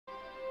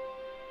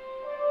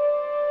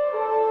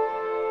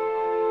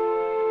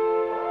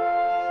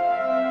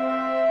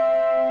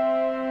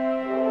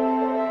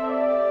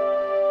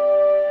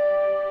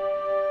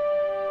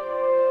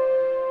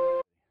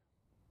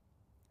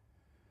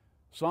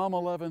Psalm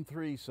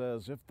 11:3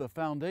 says, "If the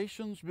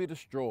foundations be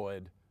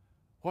destroyed,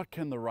 what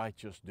can the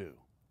righteous do?"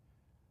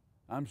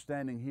 I'm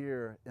standing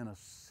here in a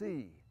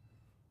sea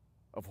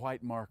of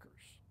white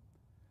markers.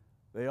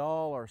 They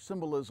all are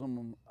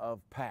symbolism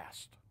of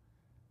past.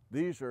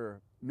 These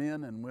are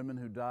men and women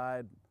who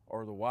died,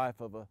 or the wife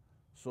of a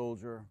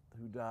soldier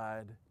who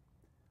died.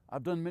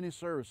 I've done many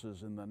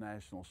services in the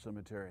National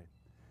Cemetery,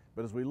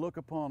 but as we look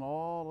upon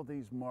all of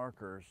these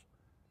markers,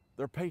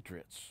 they're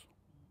patriots.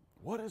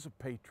 What is a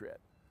patriot?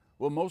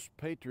 Well, most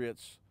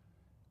patriots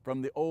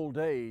from the old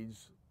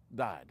days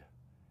died,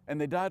 and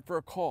they died for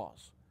a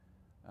cause.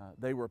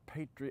 They were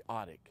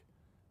patriotic.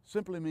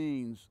 Simply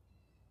means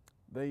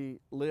they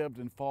lived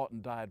and fought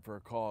and died for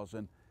a cause.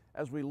 And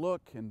as we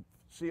look and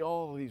see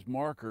all of these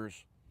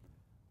markers,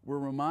 we're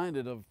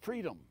reminded of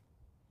freedom,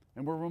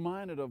 and we're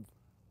reminded of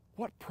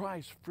what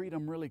price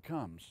freedom really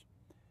comes.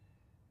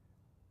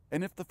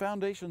 And if the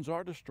foundations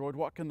are destroyed,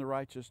 what can the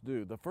righteous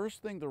do? The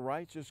first thing the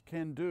righteous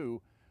can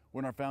do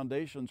when our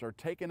foundations are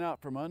taken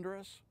out from under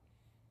us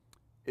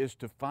is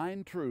to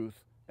find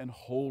truth and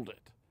hold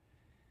it.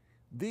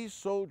 These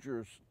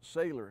soldiers,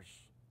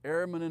 sailors,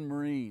 airmen, and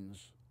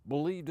Marines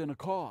believed in a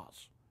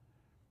cause.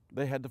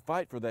 They had to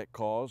fight for that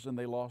cause, and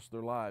they lost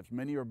their lives.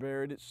 Many are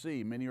buried at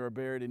sea. Many are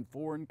buried in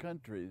foreign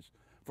countries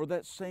for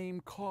that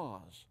same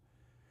cause.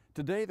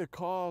 Today, the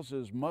cause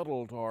is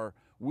muddled or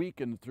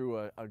weakened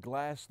through a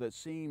glass that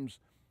seems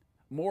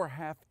more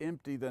half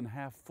empty than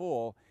half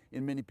full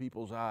in many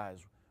people's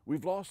eyes.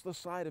 We've lost the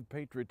sight of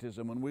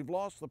patriotism, and we've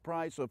lost the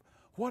price of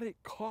what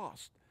it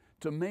costs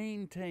to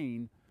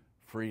maintain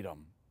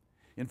freedom.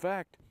 In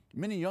fact,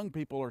 many young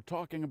people are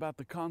talking about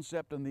the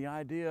concept and the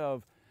idea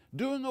of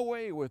doing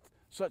away with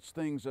such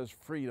things as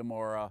freedom,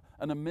 or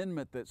an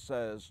amendment that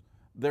says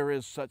there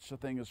is such a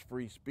thing as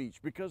free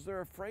speech, because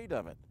they're afraid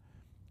of it.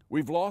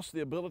 We've lost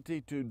the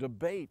ability to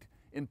debate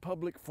in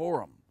public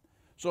forum.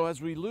 So as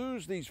we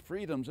lose these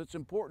freedoms, it's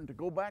important to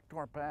go back to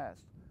our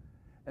past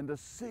and to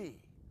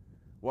see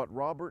what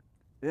Robert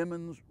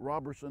Emmons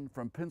Robertson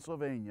from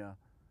Pennsylvania,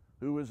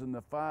 who was in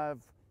the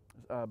 5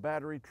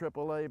 Battery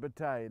AAA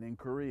Battalion in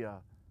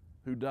Korea,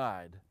 who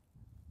died,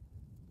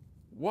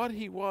 what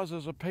he was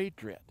as a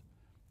patriot,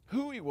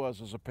 who he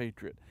was as a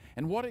patriot,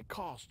 and what it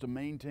costs to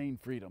maintain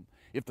freedom.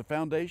 If the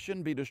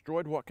foundation be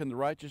destroyed, what can the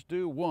righteous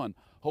do? 1,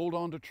 hold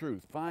on to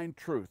truth, find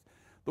truth.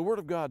 The Word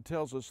of God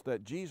tells us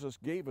that Jesus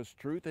gave us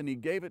truth, and He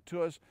gave it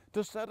to us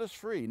to set us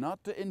free,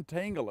 not to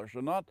entangle us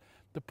or not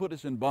to put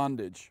us in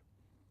bondage.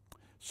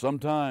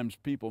 Sometimes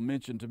people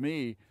mention to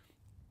me,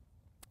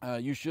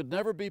 you should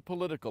never be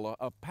political.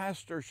 A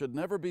pastor should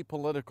never be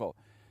political.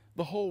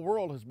 The whole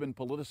world has been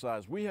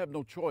politicized. We have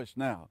no choice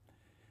now,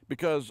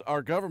 because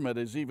our government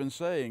is even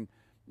saying,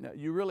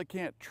 you really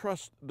can't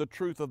trust the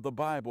truth of the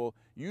Bible.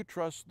 You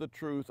trust the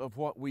truth of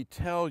what we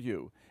tell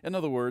you. In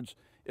other words,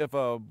 if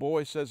a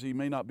boy says he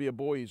may not be a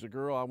boy, he's a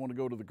girl, I want to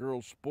go to the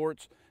girls'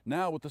 sports.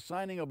 Now, with the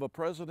signing of a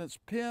president's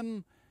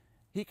pen,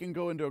 he can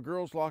go into a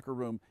girls' locker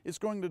room. It's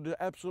going to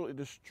absolutely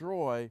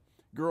destroy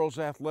girls'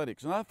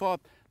 athletics. And I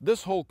thought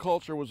this whole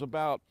culture was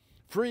about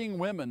freeing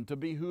women to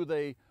be who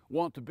they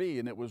want to be,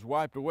 and it was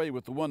wiped away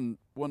with the one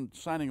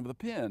signing of the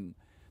pen.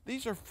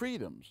 These are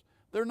freedoms.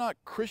 They're not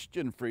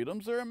Christian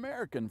freedoms, they're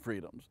American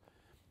freedoms.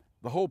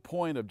 The whole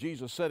point of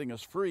Jesus setting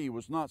us free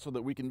was not so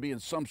that we can be in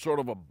some sort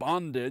of a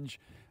bondage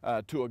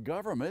to a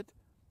government,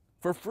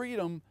 for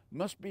freedom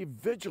must be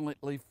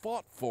vigilantly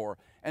fought for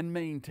and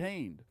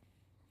maintained.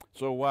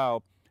 So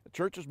while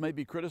churches may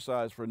be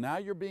criticized for now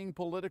you're being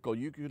political,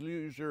 you could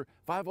lose your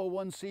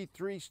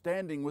 501c3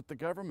 standing with the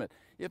government.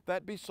 If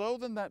that be so,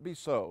 then that be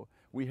so.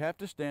 We have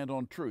to stand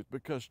on truth,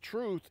 because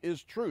truth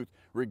is truth.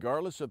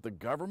 Regardless if the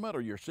government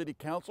or your city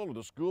council or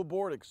the school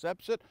board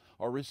accepts it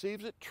or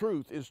receives it,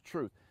 truth is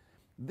truth.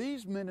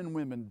 These men and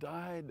women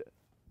died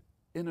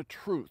in a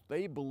truth.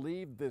 They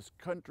believed this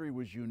country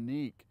was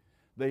unique.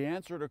 They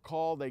answered a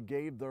call. They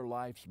gave their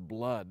life's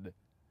blood.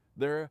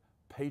 They're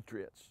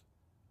patriots.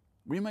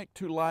 We make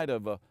too light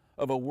of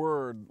a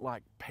word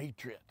like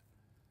patriot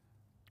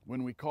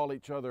when we call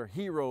each other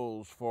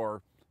heroes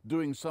for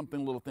doing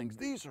something, little things.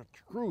 These are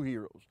true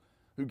heroes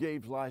who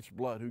gave life's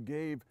blood, who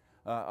gave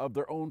of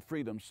their own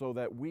freedom so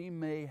that we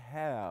may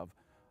have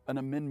an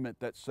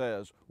amendment that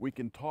says we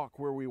can talk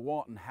where we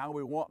want and how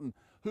we want and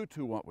who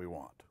to what we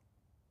want.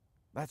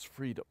 That's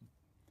freedom.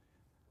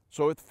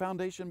 So if the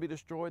foundation be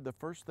destroyed, the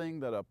first thing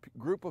that a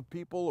group of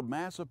people, a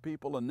mass of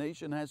people, a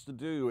nation has to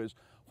do is,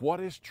 what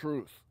is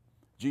truth?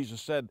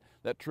 Jesus said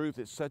that truth,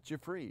 it sets you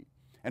free.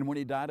 And when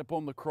He died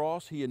upon the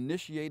cross, He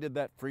initiated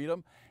that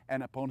freedom.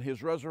 And upon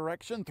His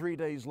resurrection, 3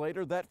 days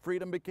later, that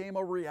freedom became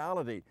a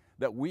reality,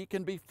 that we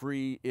can be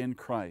free in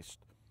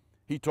Christ.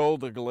 He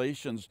told the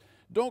Galatians,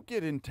 don't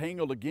get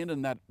entangled again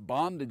in that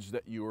bondage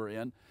that you are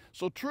in.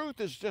 So truth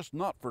is just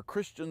not for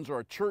Christians or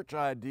a church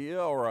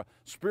idea or a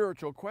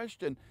spiritual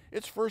question.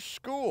 It's for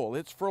school.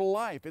 It's for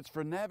life. It's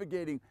for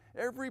navigating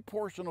every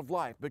portion of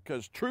life,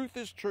 because truth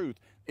is truth.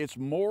 It's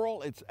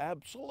moral. It's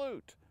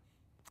absolute.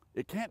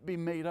 It can't be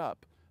made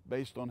up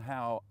based on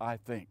how I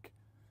think.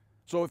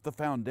 So if the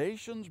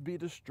foundations be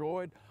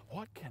destroyed,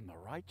 what can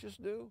the righteous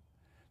do?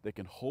 They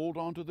can hold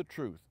on to the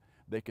truth.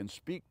 They can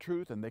speak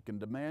truth, and they can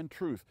demand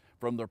truth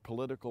from their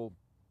political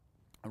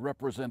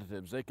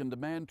representatives. They can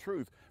demand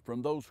truth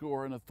from those who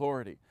are in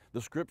authority.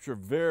 The scripture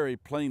very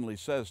plainly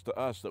says to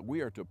us that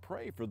we are to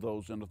pray for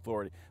those in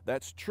authority.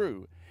 That's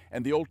true.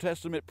 And the Old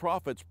Testament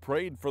prophets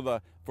prayed for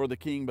the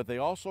king, but they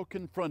also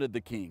confronted the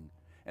king,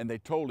 and they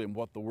told him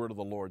what the word of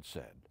the Lord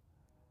said.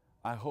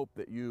 I hope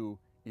that you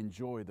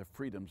enjoy the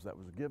freedoms that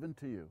was given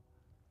to you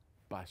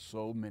by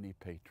so many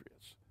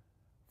patriots.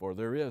 For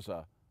there is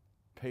a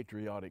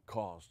patriotic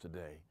cause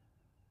today,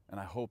 and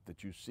I hope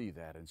that you see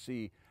that and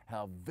see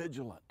how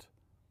vigilant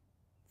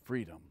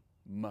freedom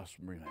must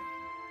remain.